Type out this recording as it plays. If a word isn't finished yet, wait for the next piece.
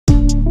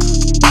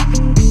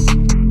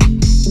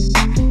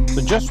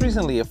Just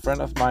recently, a friend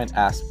of mine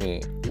asked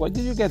me, "Why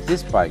did you get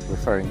this bike?"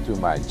 referring to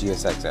my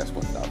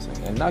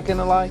GSX-S1000. And not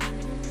gonna lie,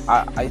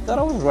 I thought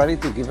I was ready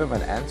to give him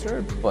an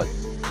answer, but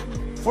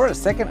for a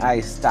second I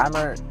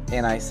stammered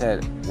and I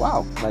said,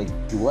 "Wow, like,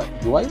 do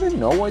I even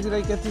know why did I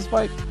get this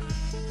bike?"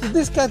 So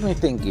this got me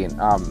thinking,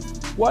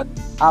 what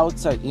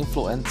outside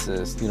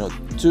influences,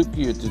 took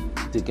you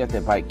to get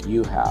the bike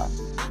you have?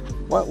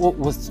 What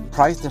was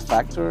price the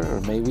factor,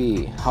 or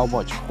maybe how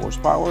much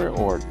horsepower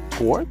or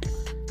torque?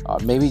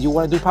 Maybe you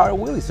want to do power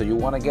wheelies, so you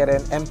want to get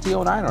an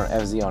MT-09 or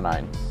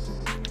FZ-09.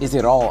 Is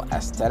it all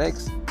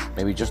aesthetics?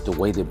 Maybe just the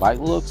way the bike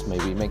looks.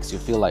 Maybe it makes you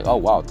feel like, oh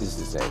wow, this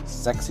is a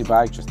sexy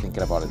bike, just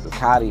thinking about a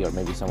Ducati or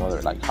maybe some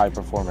other like high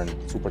performance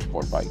super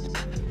sport bike.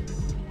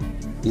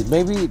 Is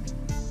maybe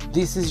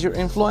this is your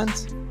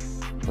influence?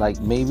 Like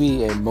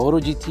maybe a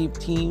MotoGP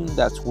team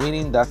that's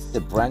winning, that's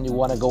the brand you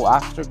want to go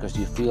after because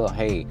you feel,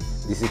 hey,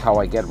 this is how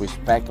I get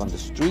respect on the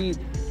street.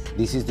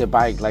 This is the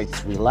bike, like,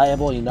 it's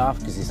reliable enough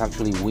because it's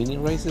actually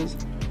winning races.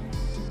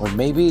 Or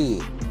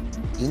maybe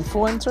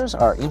influencers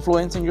are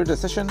influencing your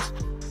decisions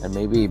and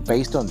maybe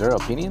based on their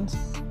opinions.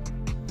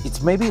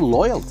 It's maybe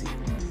loyalty,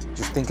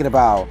 just thinking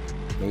about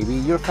maybe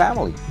your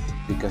family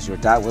because your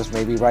dad was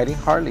maybe riding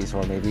Harleys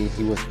or maybe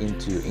he was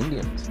into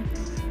Indians.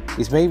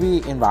 It's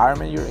maybe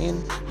environment you're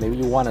in. Maybe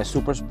you want a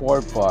super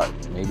sport, but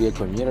maybe a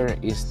commuter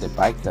is the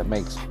bike that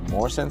makes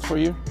more sense for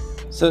you.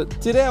 So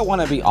today I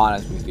want to be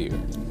honest with you.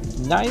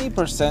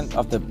 90%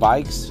 of the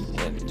bikes,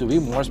 and to be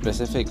more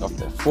specific, of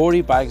the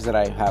 40 bikes that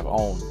I have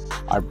owned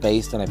are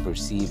based on a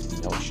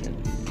perceived emotion.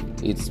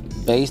 It's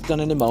based on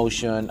an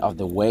emotion of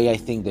the way I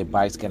think the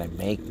bike's gonna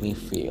make me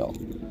feel.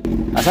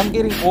 As I'm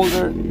getting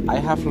older, I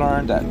have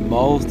learned that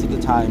most of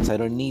the times I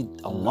don't need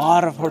a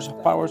lot of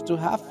horsepower to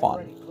have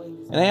fun.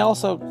 And I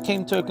also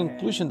came to a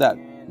conclusion that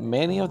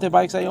many of the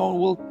bikes I own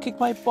will kick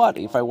my butt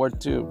if I were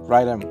to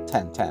ride them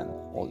 10-10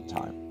 all the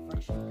time.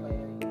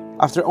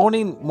 After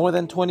owning more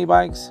than 20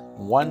 bikes,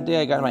 one day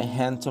I got my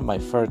hands on my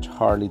first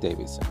Harley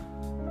Davidson.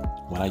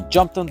 When I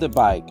jumped on the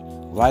bike,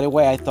 right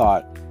away I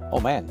thought, oh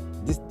man,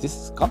 this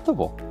is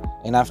comfortable.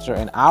 And after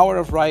an hour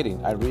of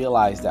riding, I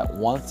realized that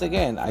once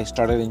again I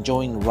started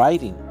enjoying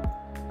riding,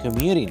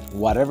 commuting,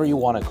 whatever you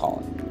want to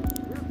call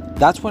it.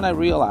 That's when I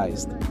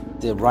realized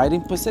the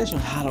riding position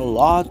had a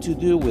lot to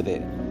do with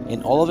it.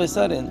 And all of a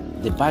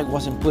sudden, the bike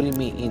wasn't putting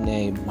me in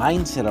a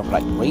mindset of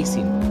like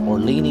racing or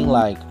leaning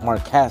like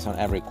Marquez on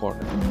every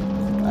corner.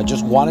 I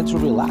just wanted to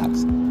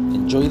relax,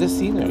 enjoy the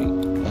scenery,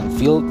 and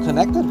feel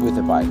connected with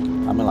the bike.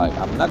 I mean, like,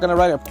 I'm not gonna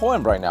write a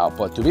poem right now,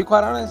 but to be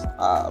quite honest,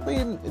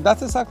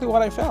 that's exactly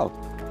what I felt.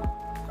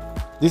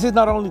 This is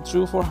not only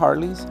true for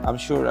Harleys. I'm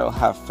sure I'll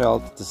have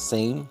felt the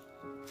same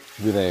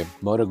with a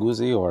Moto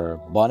Guzzi or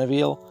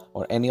Bonneville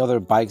or any other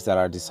bikes that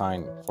are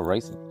designed for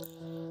racing.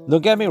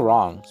 Don't get me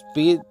wrong,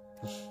 speed,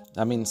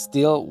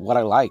 still what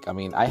I like.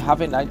 I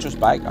have a nitrous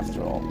bike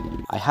after all.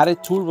 I had a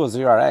Turbo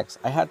ZRX.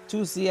 I had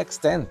two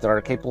ZX-10s that are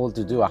capable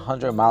to do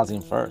 100 miles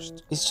in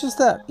first. It's just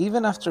that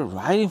even after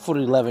riding for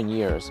 11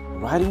 years,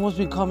 riding was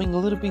becoming a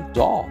little bit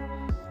dull.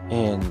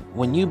 And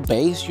when you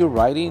base your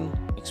riding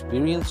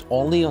experience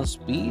only on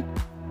speed,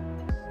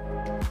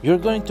 you're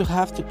going to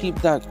have to keep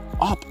that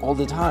up all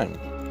the time.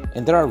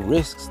 And there are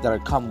risks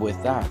that come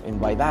with that. And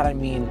by that I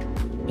mean,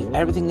 if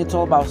everything is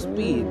all about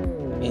speed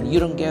and you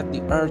don't get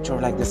the urge or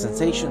like the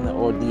sensation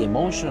or the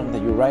emotion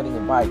that you're riding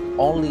a bike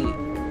only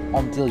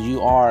until you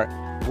are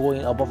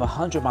going above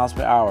 100 miles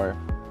per hour,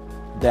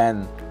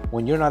 then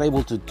when you're not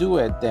able to do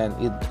it, then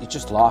it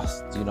just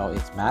lost,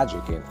 its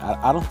magic. And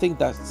I don't think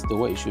that's the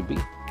way it should be.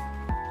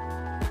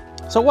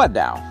 So what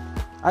now?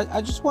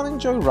 I just want to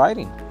enjoy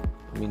riding.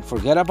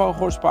 Forget about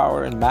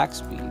horsepower and max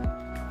speed.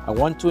 I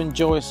want to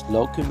enjoy a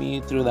slow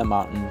commute through the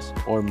mountains,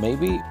 or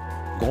maybe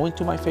going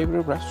to my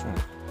favorite restaurant,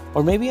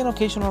 or maybe an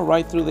occasional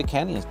ride through the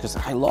canyons because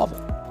I love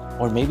it,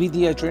 or maybe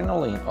the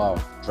adrenaline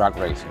of drag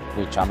racing,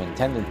 which I'm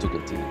intending to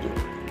continue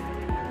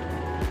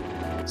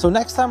doing. So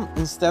next time,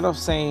 instead of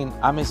saying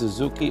I'm a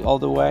Suzuki all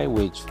the way,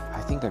 which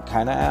I think I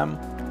kind of am,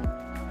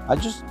 I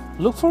just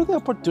look for the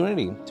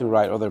opportunity to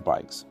ride other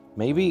bikes.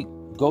 Maybe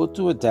go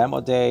to a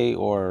demo day,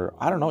 or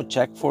I don't know,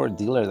 check for a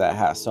dealer that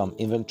has some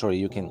inventory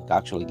you can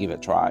actually give a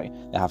try.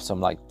 They have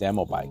some like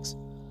demo bikes,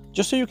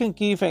 just so you can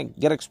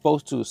get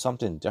exposed to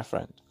something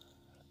different.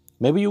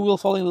 Maybe you will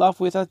fall in love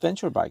with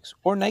adventure bikes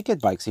or naked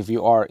bikes if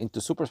you are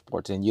into super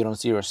sports and you don't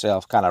see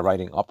yourself kind of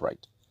riding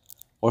upright.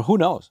 Or who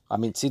knows?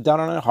 Sit down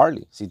on a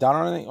Harley, sit down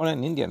on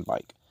an Indian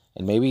bike,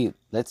 and maybe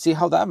let's see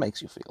how that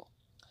makes you feel.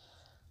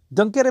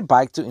 Don't get a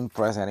bike to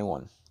impress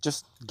anyone.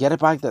 Just get a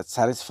bike that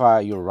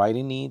satisfies your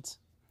riding needs.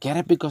 Get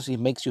it because it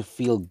makes you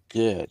feel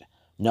good,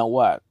 not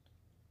what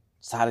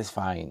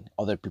satisfying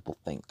other people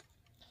think.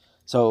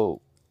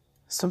 So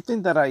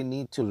something that I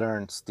need to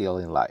learn still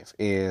in life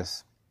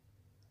is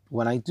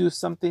when I do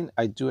something,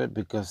 I do it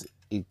because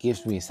it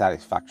gives me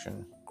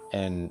satisfaction.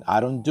 And I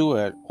don't do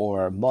it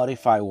or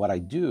modify what I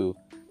do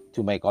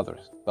to make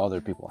other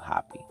people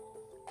happy.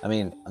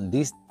 In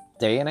this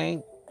day and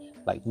age,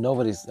 like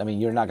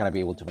you're not gonna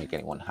be able to make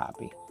anyone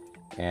happy.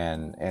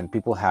 And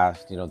people have,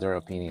 their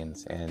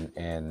opinions,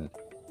 and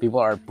People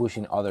are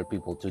pushing other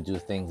people to do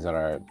things that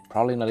are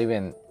probably not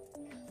even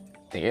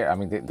there. I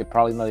mean, they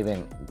probably not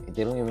even,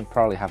 they don't even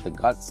probably have the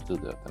guts to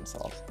do it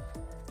themselves.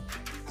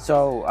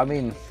 So, I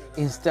mean,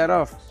 instead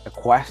of a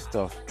quest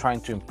of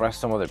trying to impress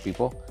some other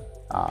people,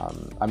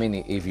 I mean,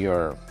 if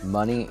your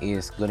money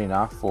is good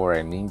enough for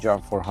a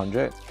Ninja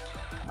 400,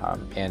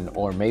 and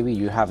or maybe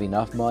you have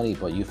enough money,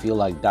 but you feel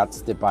like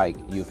that's the bike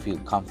you feel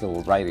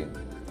comfortable riding,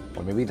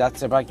 or maybe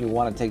that's the bike you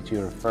want to take to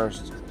your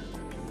first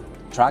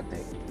track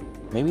day,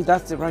 maybe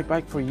that's the right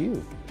bike for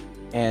you.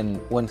 And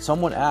when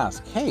someone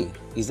asks, hey,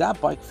 is that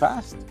bike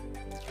fast?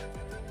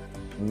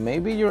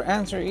 Maybe your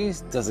answer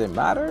is, does it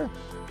matter?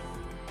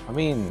 I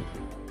mean,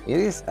 it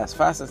is as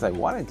fast as I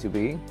want it to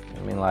be. I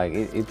mean, like,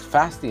 it's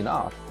fast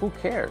enough. Who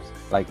cares?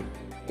 Like,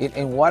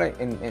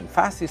 and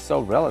fast is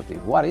so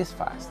relative. What is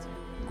fast?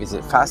 Is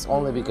it fast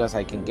only because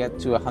I can get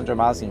to 100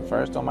 miles in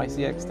first on my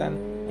CX-10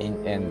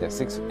 and the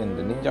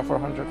Ninja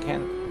 400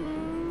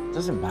 can?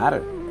 Doesn't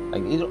matter.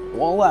 Like,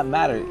 all that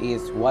matters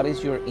is what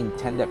is your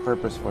intended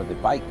purpose for the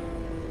bike,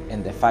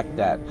 and the fact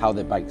that how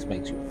the bike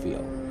makes you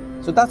feel.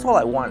 So that's all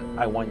I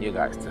want you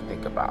guys to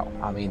think about.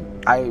 I mean,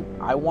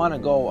 I want to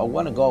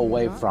go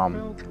away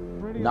from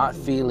not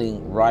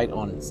feeling right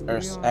on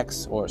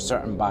X or a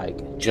certain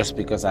bike just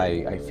because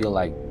I feel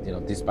like, you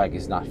know, this bike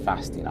is not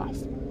fast enough.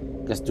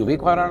 Because to be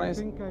quite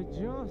honest,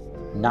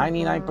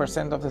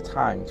 99% of the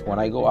times when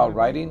I go out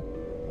riding,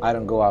 I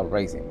don't go out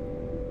racing.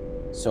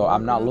 So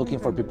I'm not looking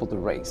for people to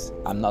race.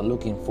 I'm not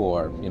looking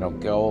for, you know,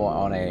 go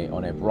on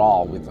a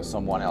brawl with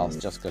someone else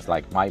just because,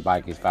 like, my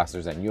bike is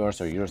faster than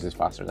yours or yours is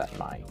faster than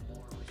mine.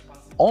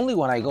 Only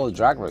when I go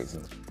drag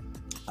racing,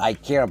 I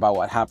care about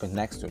what happens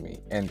next to me.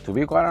 And to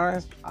be quite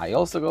honest, I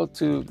also go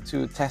to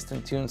test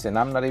and tunes, and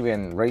I'm not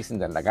even racing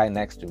the guy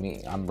next to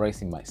me. I'm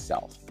racing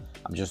myself.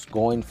 I'm just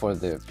going for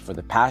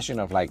the passion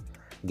of, like,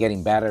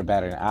 getting better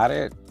at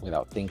it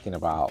without thinking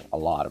about a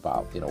lot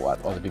about, you know, what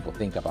other people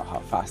think about how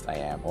fast I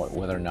am, or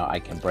whether or not I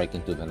can break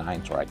into the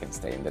 9th or I can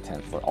stay in the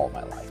 10th for all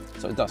my life.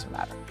 So it doesn't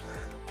matter.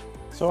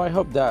 So I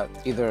hope that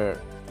either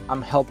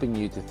I'm helping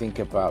you to think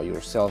about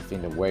yourself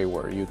in a way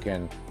where you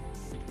can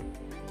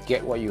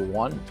get what you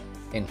want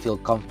and feel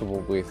comfortable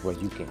with what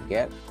you can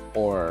get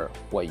or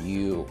what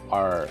you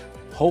are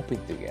hoping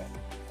to get.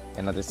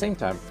 And at the same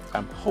time,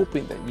 I'm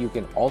hoping that you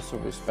can also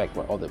respect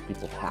what other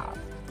people have,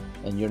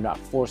 and you're not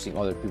forcing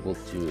other people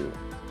to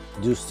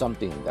do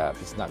something that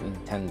is not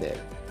intended,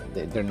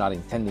 they're not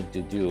intending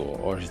to do,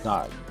 or is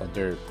not what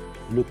they're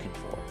looking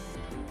for.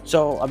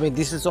 So, I mean,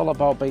 this is all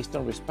about based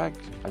on respect.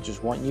 I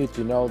just want you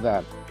to know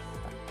that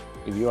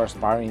if you are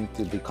aspiring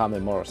to become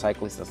a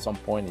motorcyclist at some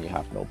point and you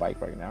have no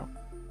bike right now,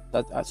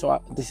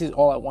 this is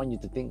all I want you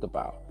to think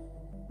about.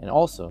 And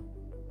also,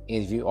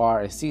 if you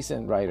are a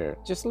seasoned rider,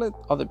 just let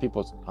other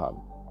people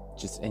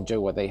just enjoy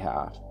what they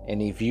have.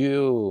 And if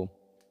you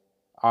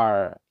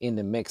are in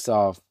the mix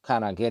of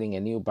kind of getting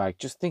a new bike,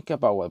 just think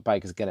about what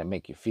bike is gonna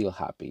make you feel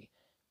happy.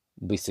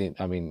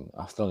 I mean,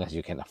 as long as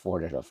you can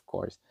afford it, of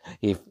course.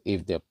 If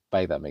the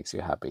bike that makes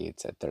you happy,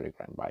 it's a 30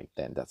 grand bike,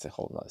 then that's a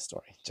whole nother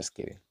story. Just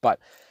kidding. But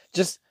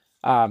just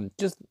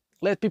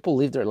let people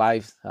live their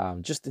lives.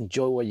 Just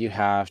enjoy what you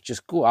have.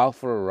 Just go out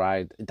for a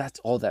ride.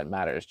 That's all that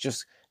matters.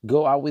 Just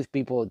go out with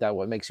people that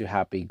what makes you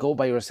happy. Go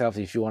by yourself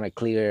if you want to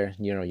clear,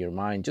 you know, your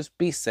mind. Just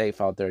be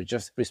safe out there.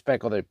 Just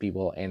respect other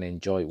people and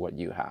enjoy what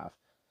you have.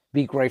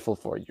 Be grateful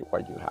for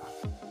what you have.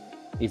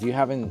 If you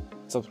haven't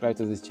subscribed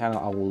to this channel,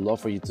 I would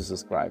love for you to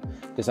subscribe,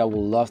 because I would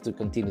love to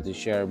continue to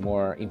share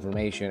more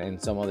information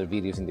and some other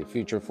videos in the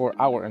future for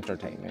our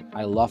entertainment.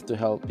 I love to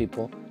help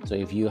people. So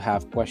if you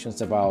have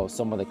questions about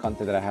some of the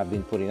content that I have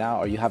been putting out,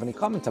 or you have any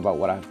comments about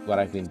what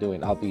I've been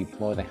doing, I'll be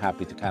more than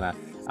happy to kind of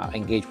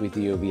engage with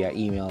you via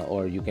email,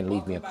 or you can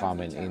leave me a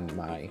comment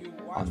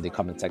on the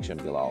comment section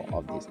below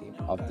of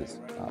this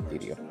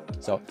video.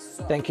 So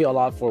thank you a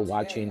lot for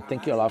watching.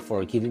 Thank you a lot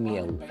for giving me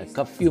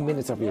a few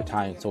minutes of your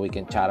time so we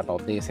can chat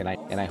about this, and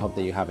I hope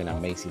that you have an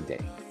amazing day.